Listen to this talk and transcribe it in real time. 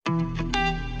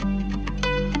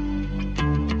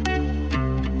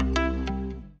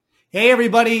Hey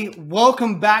everybody,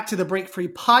 welcome back to the Break Free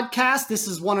Podcast. This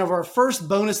is one of our first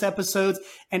bonus episodes.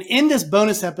 And in this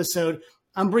bonus episode,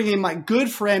 I'm bringing my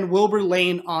good friend Wilber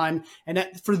Lane on. And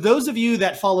for those of you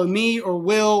that follow me or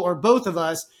Will or both of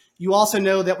us, you also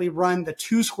know that we run the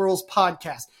Two Squirrels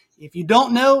podcast. If you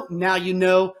don't know, now you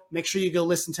know. Make sure you go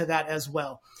listen to that as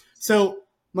well. So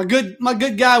my good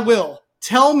guy, Will,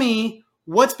 tell me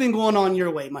what's been going on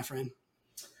your way, my friend.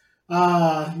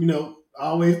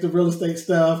 Always the real estate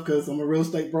stuff because I'm a real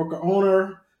estate broker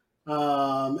owner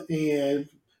and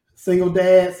single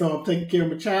dad. So I'm taking care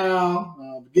of my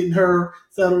child, getting her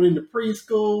settled into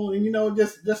preschool and,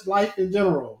 just life in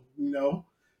general,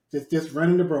 just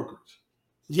running the brokerage.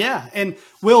 Yeah. And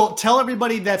Will, tell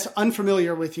everybody that's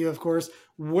unfamiliar with you, of course,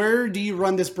 where do you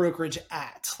run this brokerage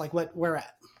at? Like where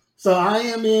at? So I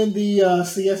am in the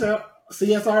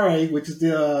CSRA, which is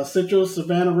the Central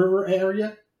Savannah River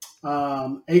area.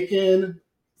 Aiken,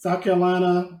 South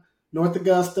Carolina, North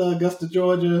Augusta,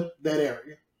 Georgia, that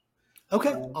area. Okay,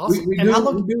 awesome. We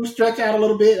do stretch out a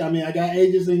little bit. I mean, I got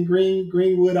agents in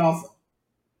Greenwood also.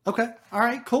 Okay, all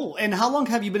right, cool. And how long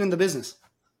have you been in the business?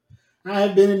 I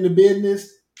have been in the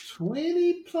business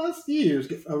 20 plus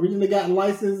years. Originally got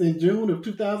licensed in June of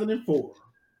 2004.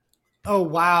 Oh,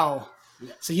 wow.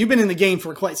 Yeah. So you've been in the game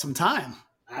for quite some time.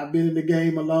 I've been in the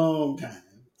game a long time.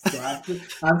 So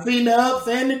I've seen the ups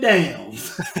and the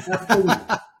downs.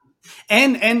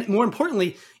 And more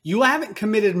importantly, you haven't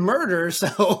committed murder,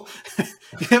 so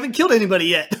you haven't killed anybody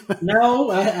yet.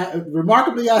 No,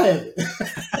 remarkably, I haven't.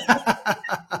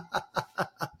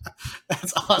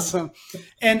 That's awesome.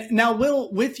 And now,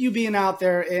 Will, with you being out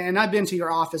there, and I've been to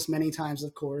your office many times,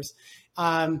 of course,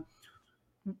 out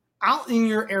in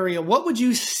your area, what would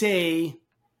you say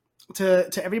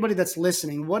to everybody that's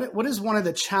listening? What is one of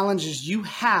the challenges you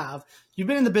have? You've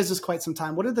been in the business quite some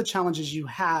time. What are the challenges you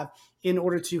have in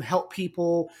order to help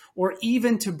people or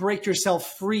even to break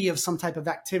yourself free of some type of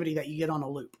activity that you get on a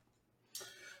loop?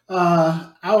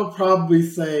 I would probably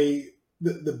say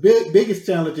the biggest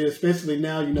challenge, especially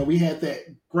now, we had that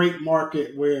great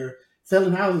market where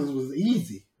selling houses was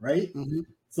easy, right? Mm-hmm.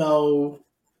 So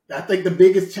I think the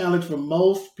biggest challenge for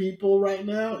most people right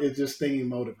now is just staying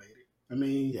motivated. I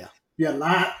mean, yeah, a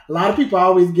lot of people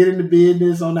always get into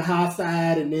business on the high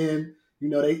side, and then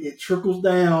it trickles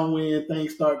down when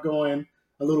things start going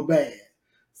a little bad.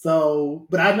 So,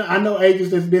 but I know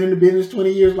agents that's been in the business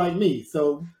 20 years like me.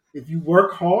 So if you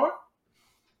work hard,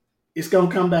 it's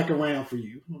gonna come back around for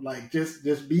you. Like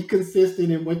just be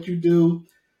consistent in what you do.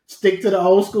 Stick to the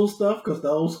old school stuff because the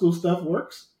old school stuff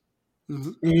works,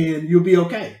 mm-hmm. and you'll be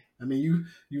okay. I mean,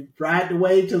 you ride the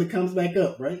wave till it comes back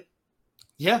up, right?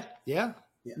 Yeah.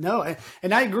 No,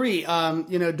 and I agree,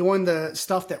 doing the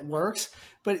stuff that works,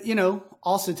 but,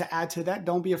 also to add to that,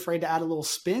 don't be afraid to add a little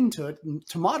spin to it,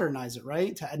 to modernize it,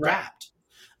 right? To adapt.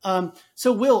 Right.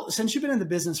 So Will, since you've been in the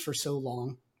business for so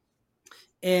long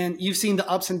and you've seen the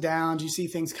ups and downs, you see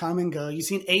things come and go, you've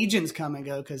seen agents come and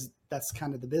go because that's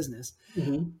kind of the business.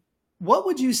 Mm-hmm. What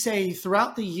would you say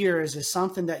throughout the years is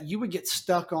something that you would get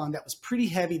stuck on that was pretty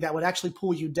heavy that would actually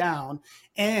pull you down?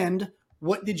 And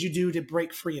what did you do to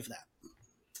break free of that?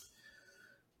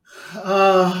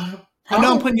 I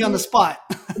know I'm putting you on the spot.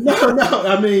 No.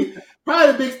 I mean,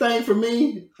 probably the big thing for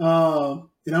me,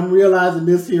 and I'm realizing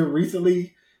this here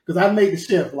recently because I made the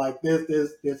shift. Like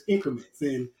there's increments,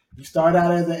 and you start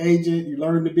out as an agent, you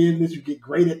learn the business, you get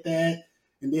great at that,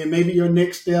 and then maybe your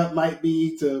next step might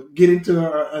be to get into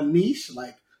a niche.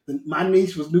 Like my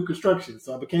niche was new construction,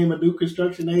 so I became a new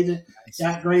construction agent. Nice.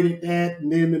 Got great at that, and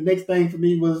then the next thing for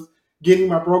me was getting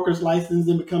my broker's license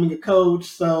and becoming a coach.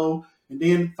 So. And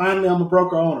then finally, I'm a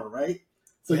broker owner, right?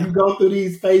 So you go through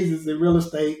these phases in real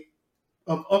estate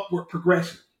of upward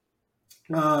progression.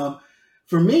 For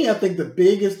me, I think the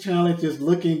biggest challenge is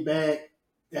looking back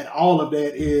at all of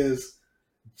that is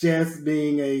just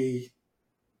being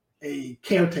a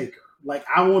caretaker. Like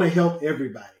I want to help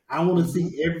everybody. I want to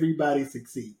see everybody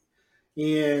succeed.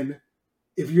 And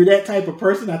if you're that type of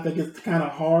person, I think it's kind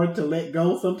of hard to let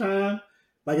go sometimes.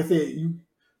 Like I said,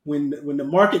 when the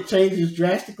market changes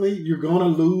drastically, you're going to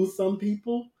lose some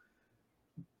people.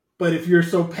 But if you're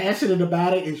so passionate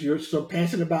about it and you're so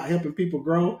passionate about helping people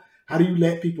grow, how do you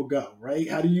let people go, right?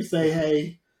 How do you say,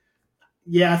 hey,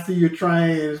 yeah, I see you're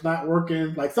trying, it's not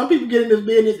working. Like some people get in this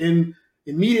business and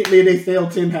immediately they sell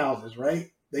 10 houses,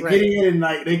 right? They get in and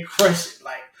like they crush it.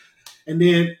 And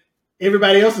then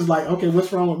everybody else is like, okay,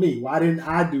 what's wrong with me? Why didn't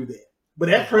I do that? But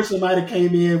that person might have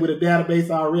came in with a database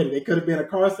already. They could have been a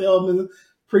car salesman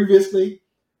previously.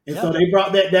 And so they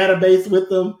brought that database with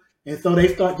them. And so they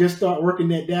start working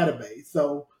that database.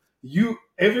 So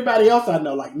everybody else I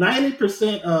know, like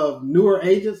 90% of newer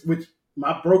agents, which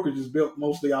my brokerage is built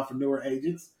mostly off of newer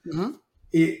agents. Mm-hmm.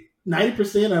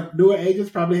 90% of newer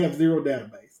agents probably have zero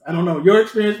database. I don't know. Your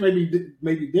experience may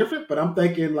be different, but I'm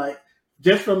thinking like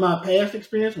just from my past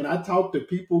experience, when I talk to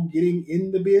people getting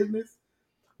in the business,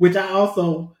 which I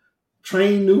also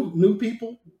train new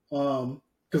people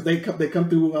because they come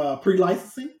through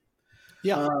pre-licensing,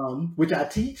 which I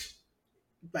teach.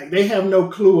 Like they have no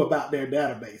clue about their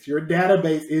database. Your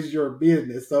database is your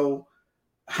business. So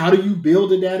how do you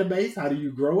build a database? How do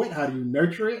you grow it? How do you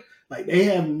nurture it? Like they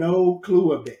have no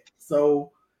clue of that.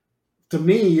 So to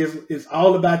me, it's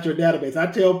all about your database.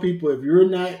 I tell people if you're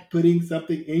not putting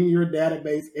something in your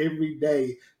database every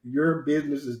day, your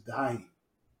business is dying.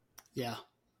 Yeah.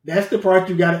 That's the part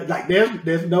you got to, like,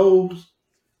 there's no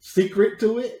secret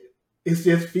to it. It's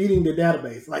just feeding the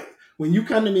database. Like when you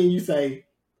come to me and you say,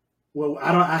 well,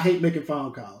 I hate making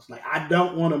phone calls. Like I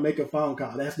don't want to make a phone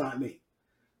call. That's not me.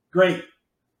 Great.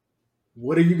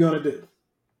 What are you going to do?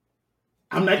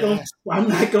 I'm not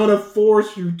going to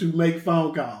force you to make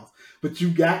phone calls, but you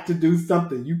got to do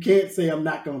something. You can't say I'm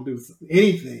not going to do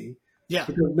anything. Yeah.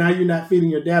 Because now you're not feeding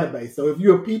your database. So if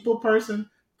you're a people person,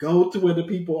 go to where the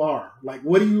people are. Like,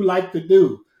 what do you like to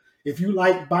do? If you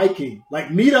like biking, like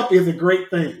Meetup is a great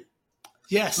thing.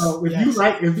 Yes. So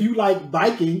if you like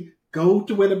biking, go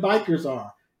to where the bikers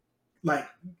are. Like,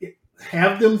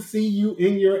 have them see you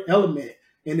in your element,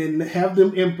 and then have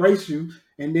them embrace you.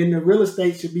 And then the real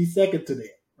estate should be second to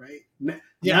that, right?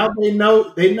 Now they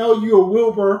know you're a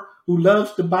Wilber who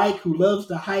loves to bike, who loves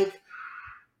to hike,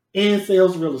 and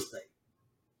sells real estate.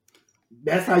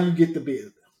 That's how you get the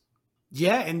business.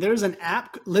 Yeah, and there's an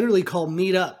app literally called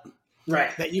Meetup,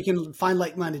 right? That you can find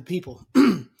like-minded people.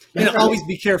 Always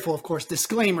be careful, of course.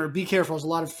 Disclaimer: be careful. There's a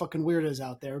lot of fucking weirdos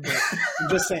out there, but I'm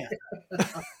just saying.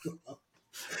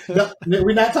 No,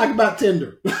 we're not talking about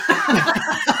Tinder.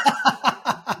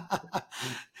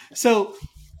 So,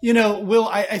 Will,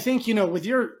 I think, with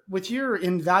your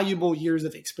invaluable years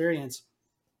of experience,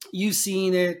 you've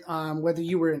seen it, whether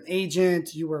you were an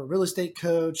agent, you were a real estate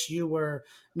coach, you were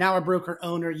now a broker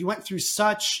owner, you went through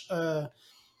such a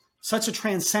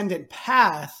transcendent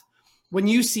path. When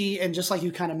you see, and just like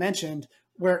you kind of mentioned,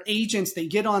 where agents, they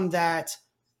get on that,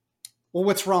 well,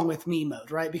 what's wrong with me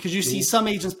mode, right? Because you see some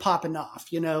agents popping off,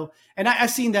 and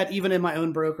I've seen that even in my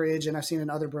own brokerage, and I've seen in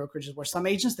other brokerages where some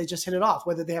agents, they just hit it off,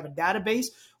 whether they have a database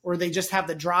or they just have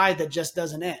the drive that just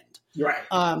doesn't end.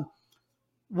 Right.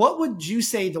 What would you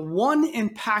say the one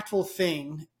impactful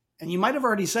thing, and you might have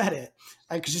already said it,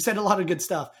 because you said a lot of good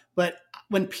stuff, but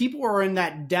when people are in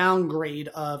that downgrade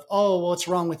of, oh, well, what's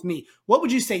wrong with me? What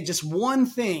would you say just one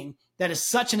thing that is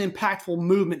such an impactful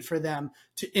movement for them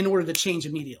in order to change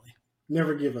immediately?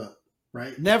 Never give up,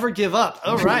 right? Never give up.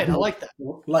 All right. I like that.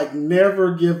 Like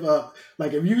never give up.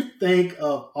 Like if you think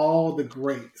of all the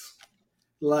greats,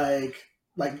 like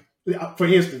for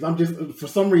instance, I'm just, for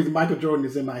some reason, Michael Jordan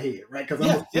is in my head, right? Because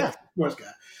I'm a sports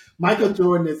guy. Michael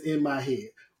Jordan is in my head.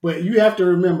 But you have to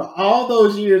remember all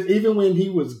those years, even when he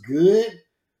was good,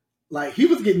 like he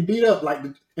was getting beat up,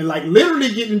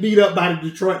 literally getting beat up by the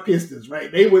Detroit Pistons,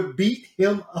 right? They would beat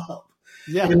him up.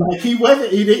 Yeah. And he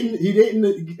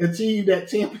didn't achieve that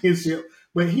championship,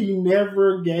 but he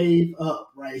never gave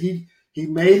up, right? He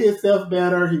made himself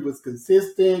better. He was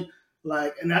consistent.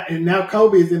 And now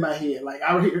Kobe is in my head. Like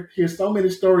I would hear so many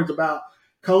stories about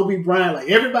Kobe Bryant. Like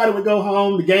everybody would go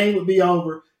home, the game would be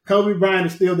over. Kobe Bryant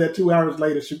is still there 2 hours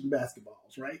later shooting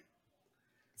basketballs, right?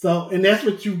 So, and that's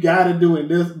what you got to do in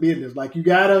this business. Like you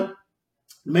got to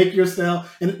make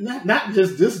yourself, and not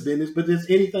just this business, but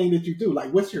just anything that you do.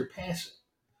 Like, what's your passion?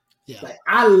 Yeah. Like,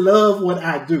 I love what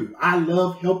I do. I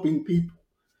love helping people.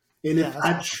 And if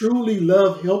I truly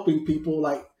love helping people,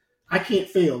 like, I can't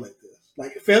fail at this.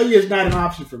 Like, failure is not an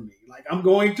option for me. Like, I'm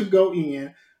going to go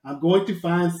in, I'm going to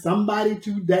find somebody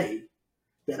today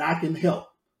that I can help.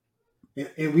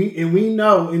 And we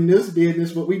know in this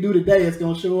business, what we do today is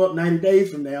going to show up 90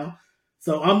 days from now.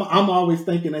 So I'm always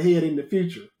thinking ahead in the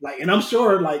future. Like, and I'm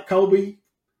sure like Kobe,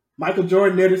 Michael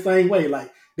Jordan, they're the same way.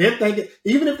 Like they're thinking,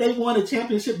 even if they won a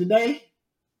championship today,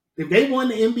 if they won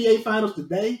the NBA finals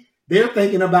today, they're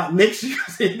thinking about next year's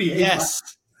NBA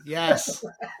finals. Yes.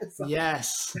 So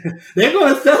yes. They're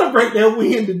going to celebrate their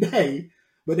win today,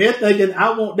 but they're thinking,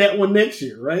 I want that one next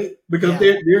year, right? Because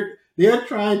they're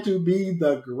trying to be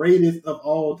the greatest of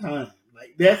all time.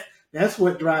 Like that's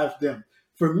what drives them.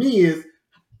 For me is,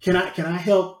 can I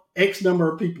help X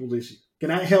number of people this year?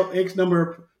 Can I help X number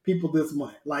of people this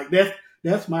month? Like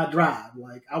that's my drive.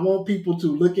 Like I want people to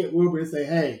look at Wilber and say,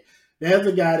 hey, there's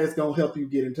a guy that's going to help you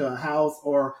get into a house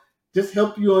or just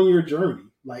help you on your journey.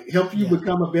 like help you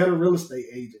become a better real estate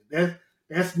agent.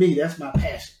 That's me. That's my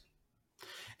passion.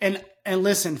 And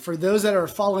listen, for those that are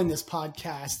following this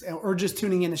podcast or just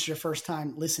tuning in, it's your first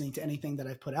time listening to anything that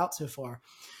I've put out so far.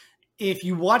 If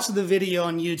you watch the video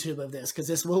on YouTube of this, because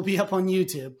this will be up on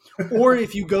YouTube, or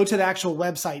if you go to the actual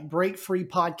website,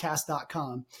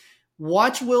 breakfreepodcast.com,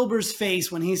 watch Wilber's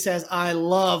face when he says, I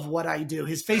love what I do.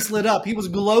 His face lit up. He was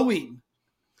glowing.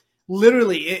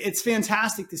 Literally, it's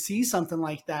fantastic to see something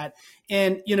like that.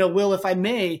 And, Will, if I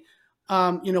may,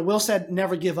 Will said,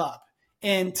 never give up.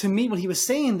 And to me, when he was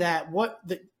saying that, what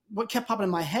kept popping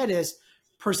in my head is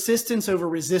persistence over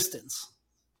resistance,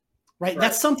 right?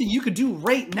 That's something you could do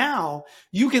right now.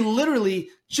 You can literally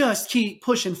just keep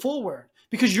pushing forward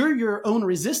because you're your own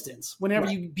resistance. Whenever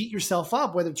you beat yourself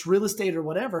up, whether it's real estate or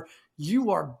whatever,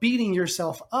 you are beating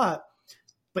yourself up,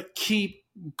 but keep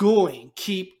going,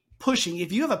 keep pushing.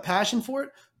 If you have a passion for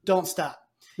it, don't stop.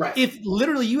 Right. If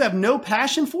literally you have no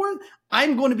passion for it,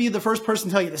 I'm going to be the first person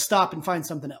to tell you to stop and find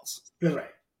something else. That's right.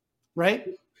 Right.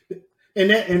 And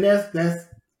that's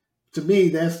to me,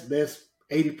 that's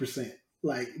 80%.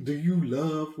 Like, do you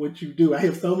love what you do? I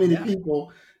have so many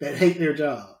people that hate their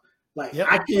job. Like,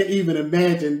 I can't even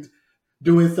imagine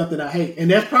doing something I hate.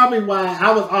 And that's probably why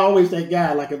I was always that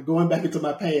guy. Like, if going back into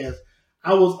my past,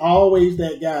 I was always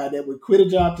that guy that would quit a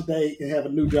job today and have a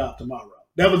new job tomorrow.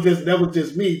 That was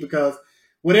just me, because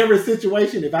whatever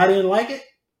situation, if I didn't like it,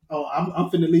 I'm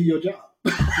finna leave your job.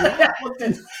 that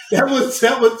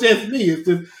was just me. It's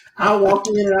just I walk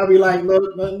in and I'll be like,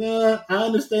 look, nah, I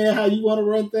understand how you want to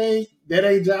run things. That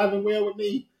ain't jiving well with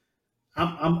me.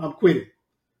 I'm quitting.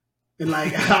 And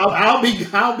like I'll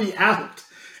be out.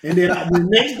 And then the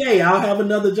next day I'll have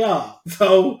another job.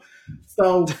 So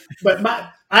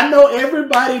but I know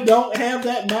everybody don't have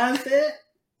that mindset.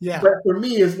 Yeah. But for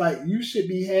me, it's like you should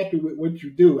be happy with what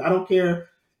you do. I don't care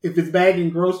if it's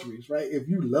bagging groceries, right? If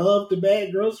you love to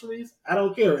bag groceries, I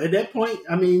don't care. At that point,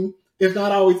 I mean, it's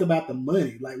not always about the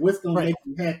money. Like, what's going to make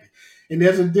you happy? And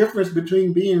there's a difference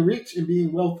between being rich and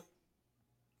being wealthy.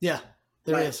 Yeah,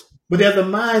 there is. But there's a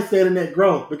mindset in that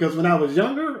growth, because when I was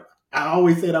younger, I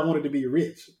always said I wanted to be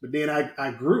rich. But then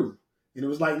I grew. And it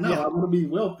was like, no, I want to be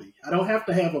wealthy. I don't have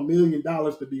to have $1 million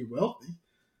to be wealthy.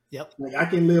 Yep. Like, I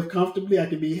can live comfortably. I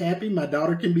can be happy. My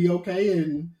daughter can be okay.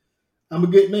 And I'm a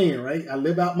good man, right? I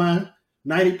live out my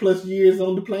 90 plus years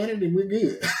on the planet and we're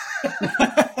good.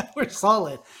 We're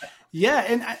solid. Yeah.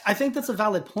 And I think that's a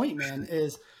valid point, man,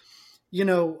 is, you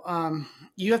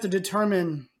have to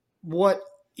determine what,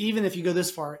 even if you go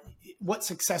this far, what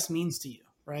success means to you,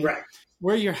 right? Right.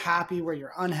 Where you're happy, where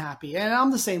you're unhappy. And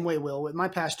I'm the same way, Will, with my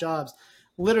past jobs.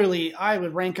 Literally, I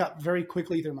would rank up very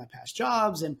quickly through my past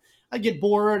jobs and I'd get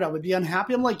bored. I would be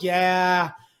unhappy. I'm like,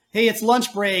 yeah, hey, it's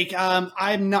lunch break.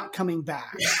 I'm not coming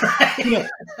back.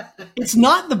 It's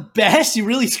not the best. You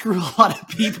really screw a lot of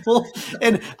people.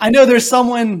 And I know there's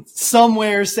someone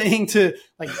somewhere saying to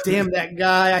like, damn that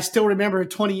guy. I still remember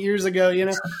 20 years ago,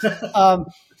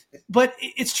 but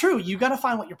it's true. You got to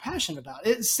find what you're passionate about.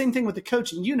 It's the same thing with the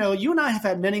coaching. You and I have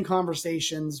had many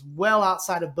conversations well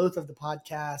outside of both of the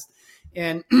podcasts.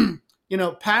 And,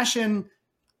 passion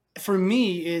for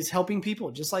me is helping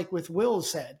people, just like with Will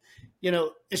said.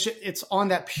 It's on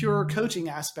that pure coaching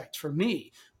aspect for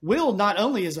me. Will not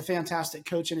only is a fantastic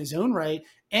coach in his own right,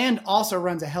 and also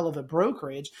runs a hell of a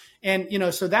brokerage. And,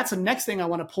 so that's the next thing I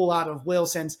want to pull out of Will,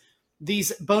 since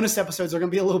these bonus episodes are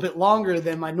going to be a little bit longer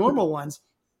than my normal ones,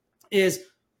 is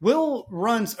Will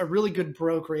runs a really good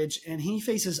brokerage and he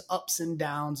faces ups and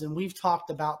downs. And we've talked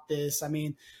about this. I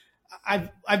mean,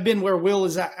 I've been where Will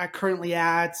is currently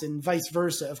at, and vice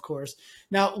versa, of course.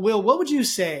 Now, Will, what would you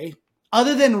say,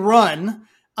 other than run,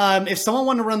 if someone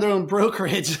wanted to run their own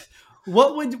brokerage,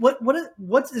 what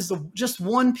is just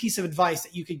one piece of advice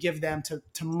that you could give them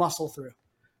to muscle through?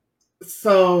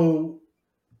 So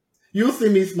you'll see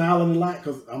me smiling a lot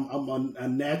because I'm a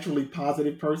naturally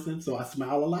positive person, so I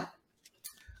smile a lot.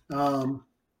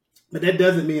 But that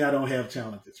doesn't mean I don't have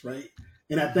challenges, right?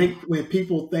 And I think when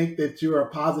people think that you're a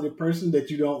positive person, that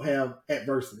you don't have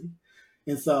adversity.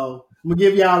 And so I'm gonna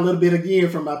give y'all a little bit again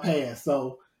from my past.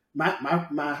 So my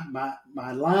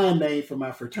line name for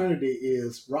my fraternity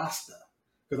is Rasta,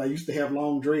 because I used to have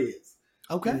long dreads.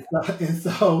 Okay. And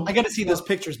so I got to see those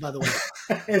pictures, by the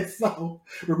way. And so,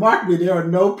 remarkably, there are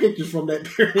no pictures from that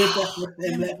period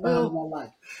in that time of my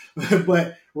life.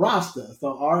 But Rasta,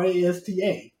 so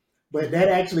R-A-S-T-A. But that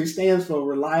actually stands for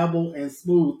reliable and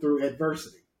smooth through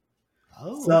adversity.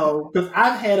 Oh. So, because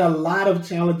I've had a lot of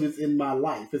challenges in my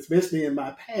life, especially in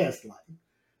my past life.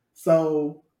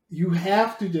 So, you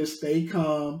have to just stay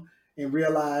calm and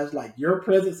realize, like, your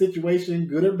present situation,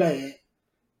 good or bad,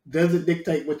 doesn't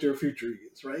dictate what your future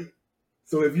is, right?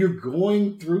 So if you're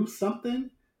going through something,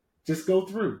 just go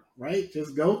through, right?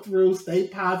 Just go through, stay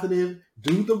positive,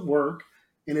 do the work,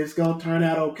 and it's going to turn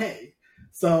out okay.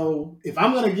 So if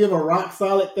I'm going to give a rock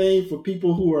solid thing for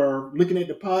people who are looking at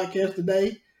the podcast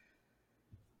today,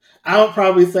 I would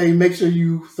probably say make sure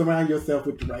you surround yourself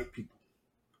with the right people,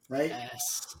 right?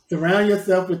 Yes. Surround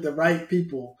yourself with the right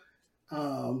people.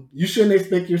 You shouldn't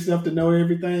expect yourself to know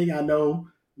everything. I know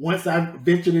once I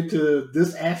ventured into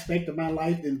this aspect of my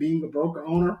life and being a broker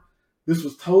owner, this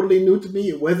was totally new to me.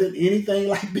 It wasn't anything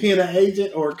like being an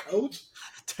agent or a coach.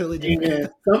 Totally different. And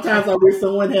sometimes I wish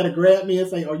someone had to grab me and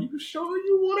say, "Are you sure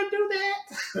you want to do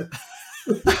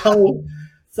that?"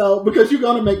 so because you're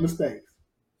going to make mistakes,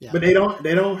 but they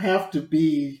don't have to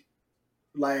be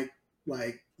like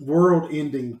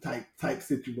world-ending type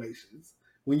situations.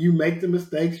 When you make the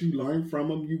mistakes, you learn from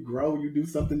them, you grow, you do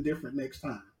something different next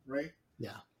time, right?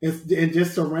 Yeah. And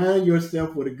just surround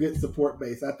yourself with a good support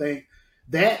base. I think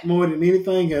that more than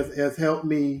anything has helped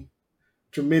me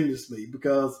tremendously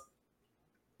because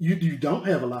you don't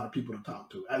have a lot of people to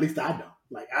talk to. At least I don't.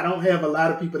 Like, I don't have a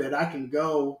lot of people that I can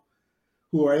go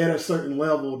who are at a certain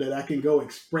level that I can go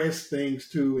express things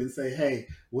to and say, "Hey,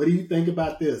 what do you think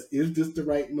about this? Is this the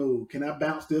right move? Can I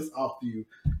bounce this off you?"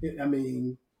 I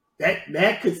mean,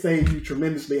 that could save you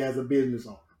tremendously as a business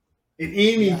owner. In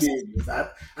any business,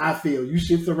 I feel you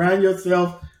should surround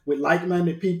yourself with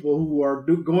like-minded people who are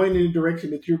going in the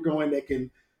direction that you're going that can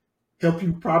help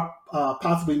you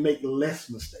possibly make less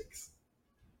mistakes.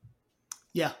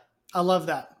 Yeah, I love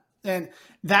that. And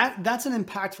that's an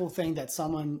impactful thing that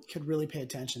someone could really pay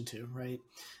attention to, right?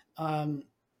 A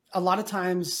lot of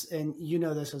times, and you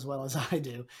know this as well as I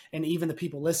do, and even the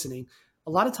people listening,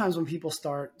 a lot of times when people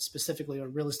start specifically a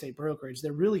real estate brokerage,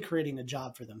 they're really creating a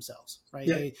job for themselves, right?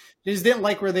 Yeah. They just didn't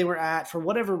like where they were at for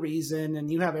whatever reason,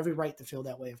 and you have every right to feel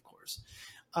that way, of course.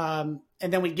 And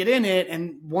then we get in it,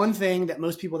 and one thing that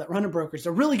most people that run a brokerage,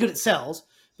 they're really good at sales,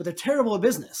 but they're terrible at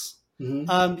business.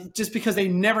 Mm-hmm. Just because they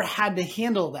never had to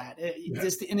handle that,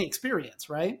 just the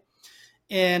inexperience, right?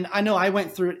 And I know I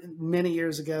went through it many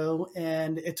years ago,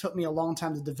 and it took me a long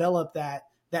time to develop that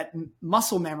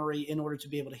muscle memory in order to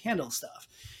be able to handle stuff.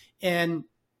 And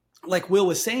like Will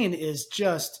was saying, is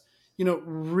just,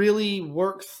 really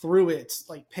work through it,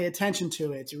 like pay attention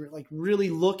to it, to like really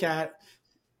look at,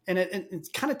 and it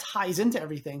kind of ties into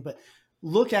everything, but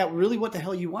look at really what the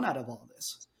hell you want out of all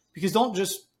this. Because don't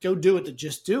just go do it to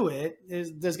just do it.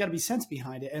 There's got to be sense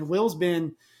behind it. And Will's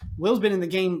been in the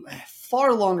game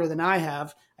far longer than I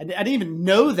have. I didn't even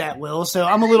know that, Will. So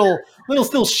I'm a little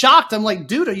still shocked. I'm like,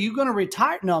 dude, are you going to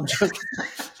retire? No, I'm joking.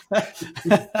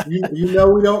 we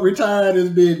don't retire in this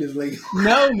business, Lee.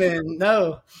 No, man,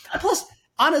 no. Plus,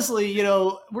 honestly,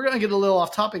 we're going to get a little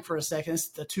off topic for a second. It's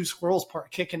the two squirrels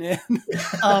part kicking in.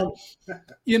 I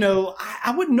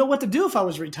wouldn't know what to do if I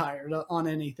was retired on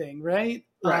anything, right?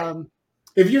 Right.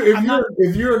 If you're a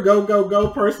go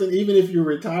person, even if you're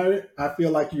retired, I feel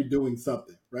like you're doing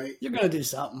something, right? You're going to do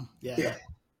something. Yeah.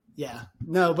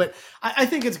 No, but I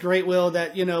think it's great, Will,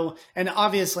 that, and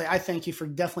obviously I thank you for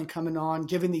definitely coming on,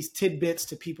 giving these tidbits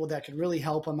to people that could really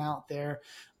help them out there.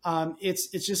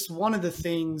 It's just one of the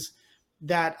things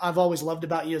that I've always loved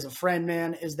about you as a friend,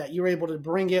 man, is that you're able to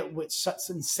bring it with such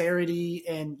sincerity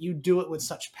and you do it with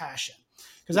such passion.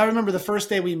 Because I remember the first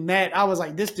day we met, I was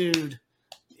like, this dude,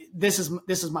 this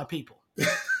is my people,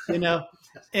 and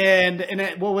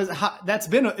it's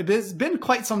been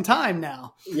quite some time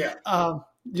now. Yeah.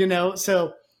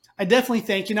 So I definitely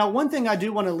think, one thing I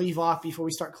do want to leave off before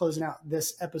we start closing out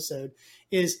this episode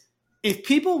is if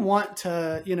people want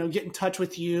to, get in touch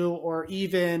with you or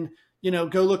even,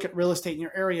 go look at real estate in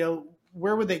your area,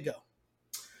 where would they go?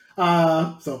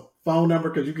 So phone number,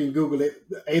 because you can Google it,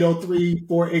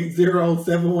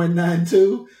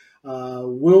 803-480-7192.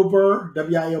 Wilber,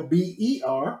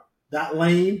 Wilber,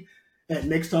 .lane at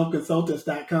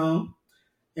nexthomeconsultants.com.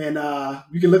 And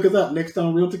you can look us up,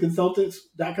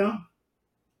 nexthomerealtyconsultants.com.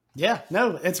 Yeah,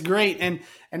 no, it's great. And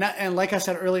like I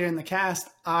said earlier in the cast,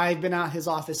 I've been out his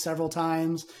office several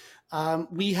times.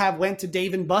 We have went to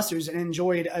Dave & Buster's and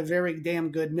enjoyed a very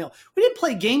damn good meal. We didn't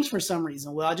play games for some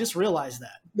reason. Well, I just realized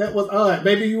that. That was all right.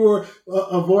 Maybe you were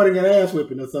avoiding an ass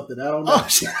whipping or something. I don't know.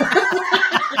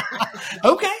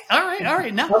 Okay. All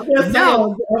right. Now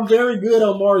I'm very good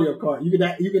on Mario Kart.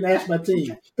 You can ask my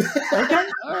team. Okay.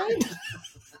 All right.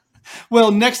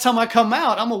 Well, next time I come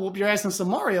out, I'm gonna whoop your ass in some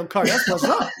Mario Kart. That's what's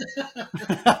up.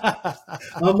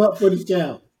 I'm up for the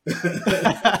challenge.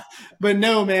 But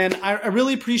no, man, I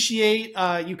really appreciate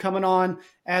you coming on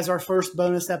as our first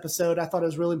bonus episode. I thought it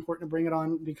was really important to bring it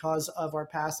on because of our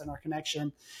past and our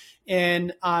connection.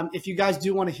 And if you guys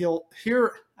do want to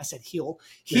hear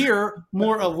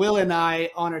more of Will and I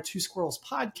on our Two Squirrels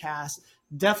podcast,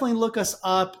 definitely look us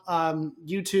up,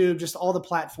 YouTube, just all the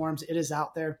platforms. It is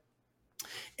out there.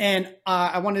 And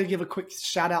I wanted to give a quick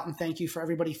shout out and thank you for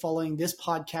everybody following this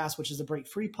podcast, which is a Break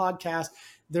Free podcast.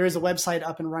 There is a website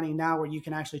up and running now where you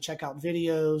can actually check out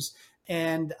videos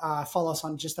and follow us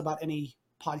on just about any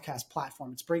podcast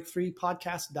platform. It's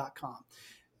breakfreepodcast.com.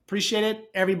 Appreciate it.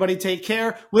 Everybody take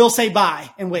care. We'll say bye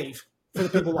and wave for the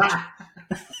people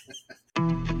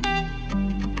watching.